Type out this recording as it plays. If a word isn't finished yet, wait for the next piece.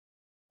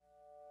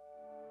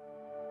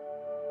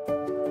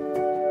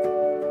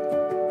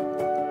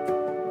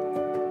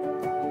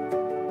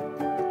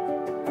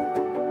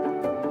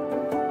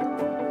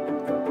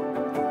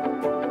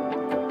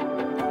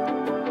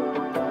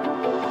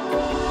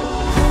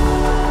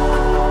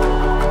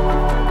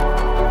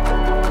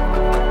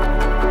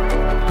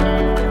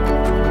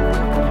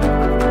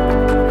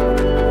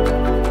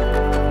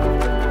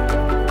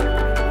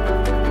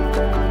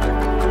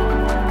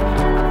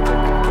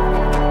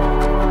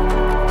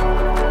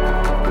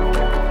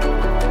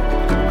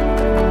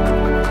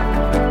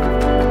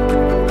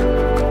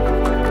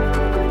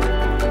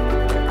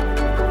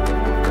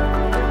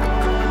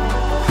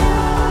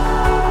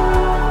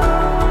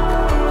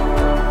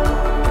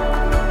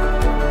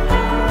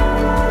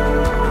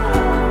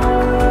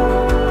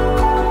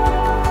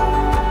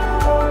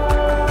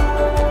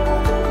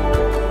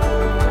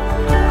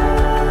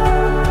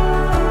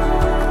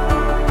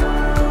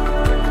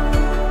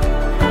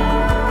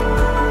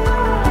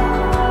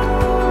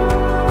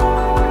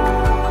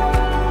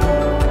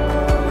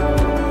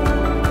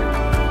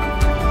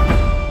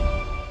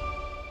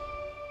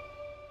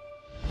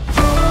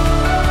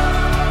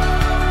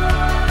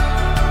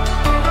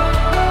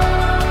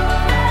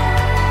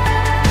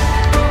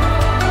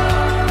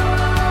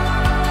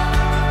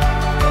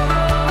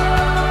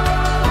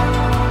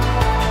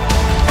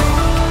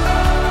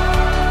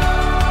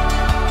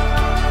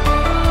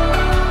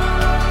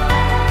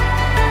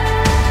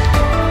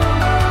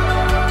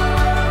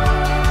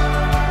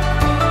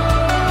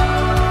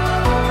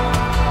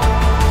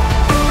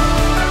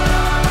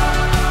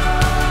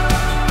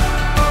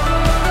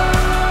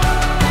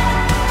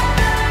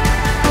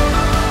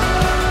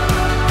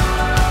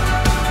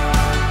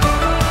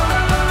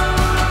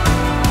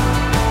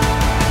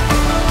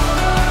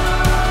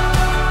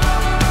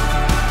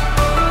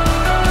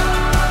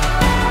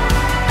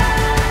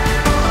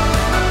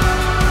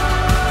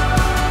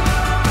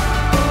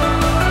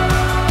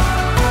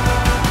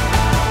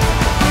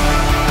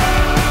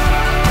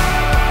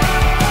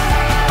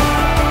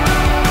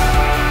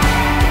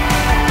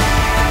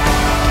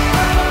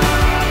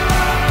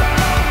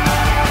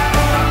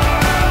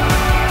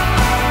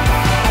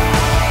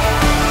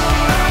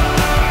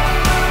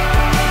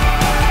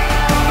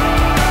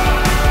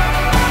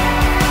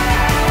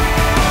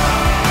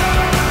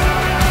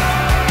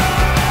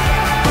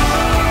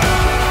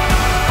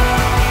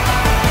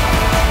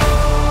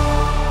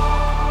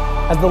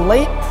As the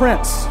late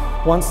Prince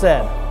once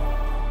said,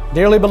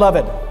 "Dearly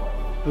beloved,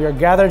 we are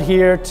gathered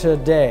here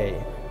today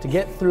to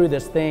get through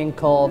this thing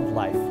called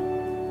life."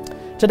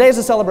 Today is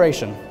a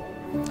celebration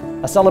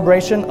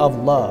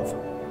of love,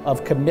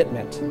 of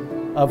commitment,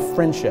 of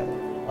friendship,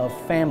 of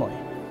family,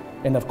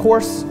 and of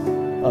course,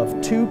 of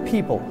two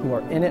people who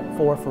are in it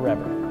for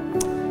forever.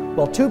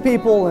 Well, two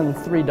people and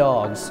three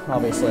dogs,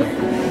 obviously.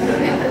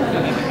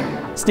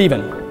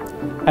 Stephen,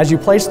 as you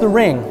place the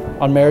ring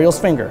on Mariel's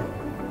finger,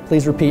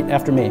 please repeat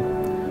after me.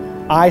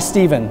 I,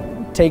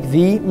 Stephen, take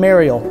thee,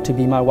 Mariel, to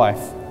be my wife.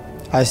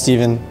 I,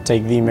 Stephen,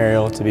 take thee,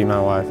 Mariel, to be my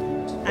wife.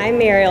 I,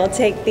 Mariel,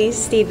 take thee,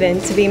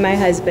 Stephen, to be my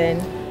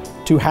husband.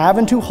 To have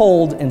and to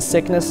hold in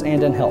sickness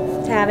and in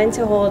health. To have and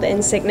to hold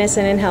in sickness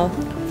and in health.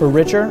 For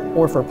richer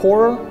or for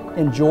poorer,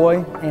 in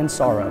joy and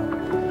sorrow.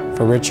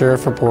 For richer or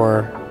for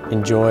poorer,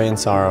 in joy and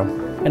sorrow.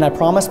 And I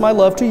promise my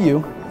love to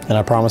you. And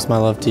I promise my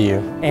love to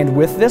you. And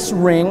with this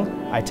ring,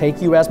 I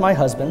take you as my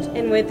husband.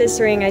 And with this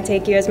ring, I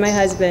take you as my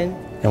husband.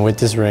 And with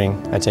this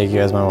ring, I take you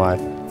as my wife.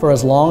 For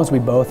as long as we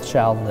both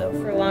shall live.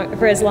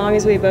 For as long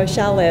as we both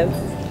shall live.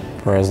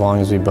 For as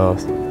long as we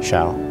both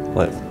shall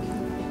live.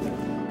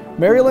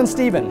 Mariel and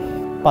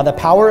Stephen, by the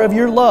power of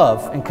your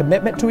love and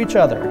commitment to each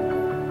other,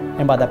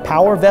 and by the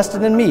power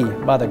vested in me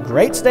by the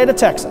great state of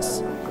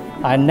Texas,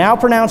 I now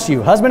pronounce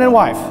you husband and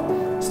wife.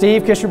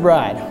 Steve, kiss your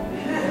bride.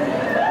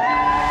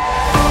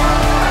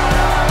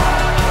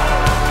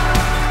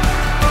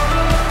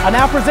 I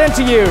now present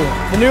to you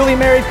the newly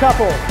married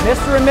couple,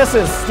 Mr. and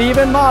Mrs.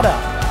 Stephen Mata.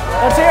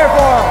 Let's hear it for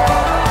them.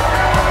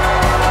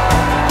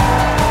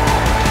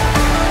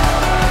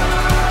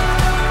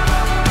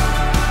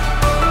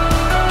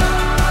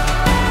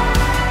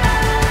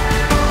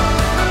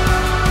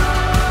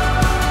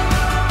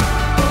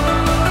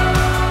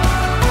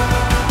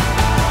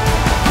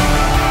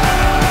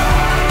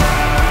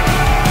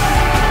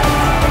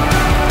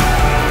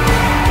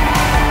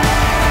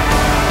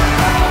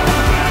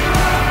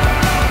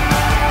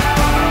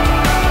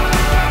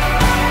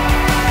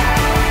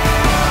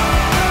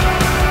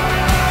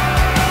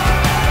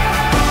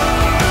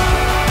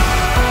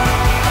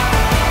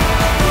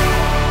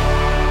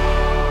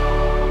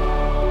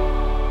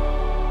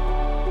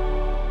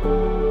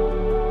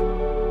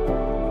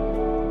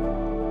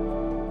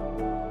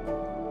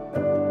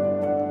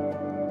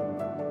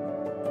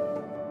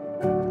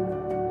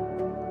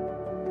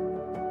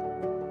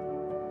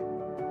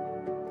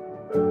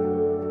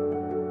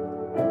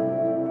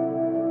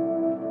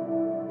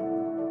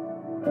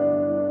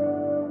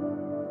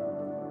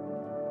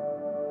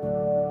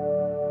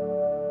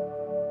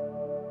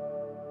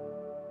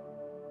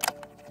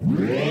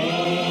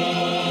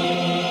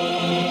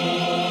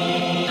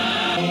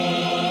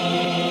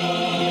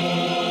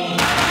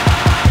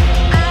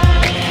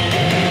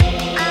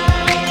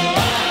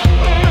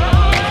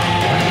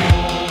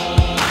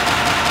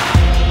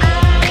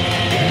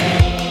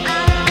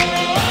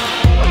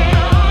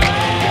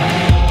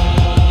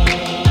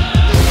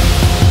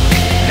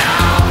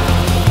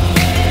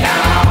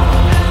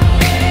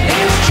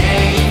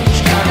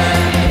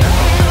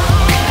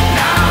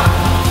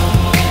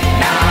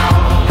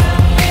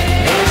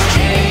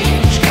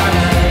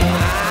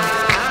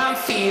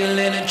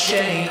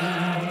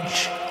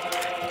 Change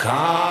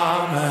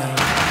coming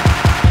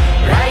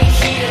right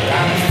here.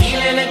 I'm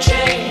feeling a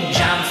change.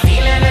 I'm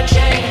feeling a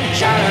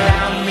change all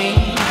around me.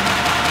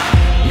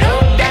 No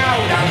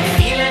doubt I'm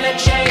feeling a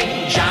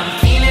change. I'm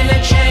feeling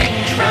a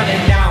change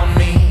running down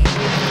me.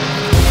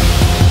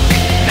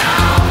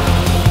 Now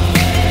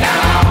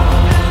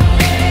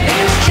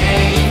there's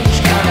change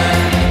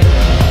coming.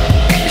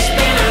 It's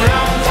been a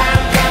long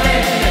time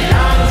coming, a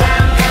long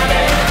time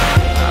coming.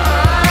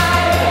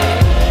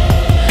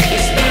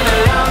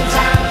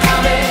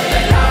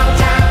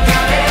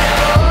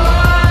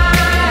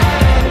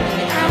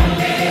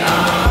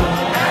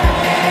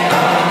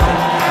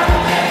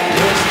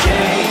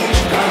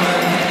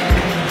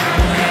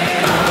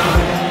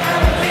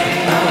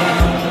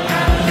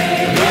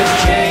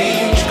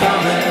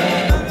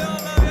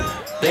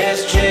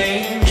 There's change.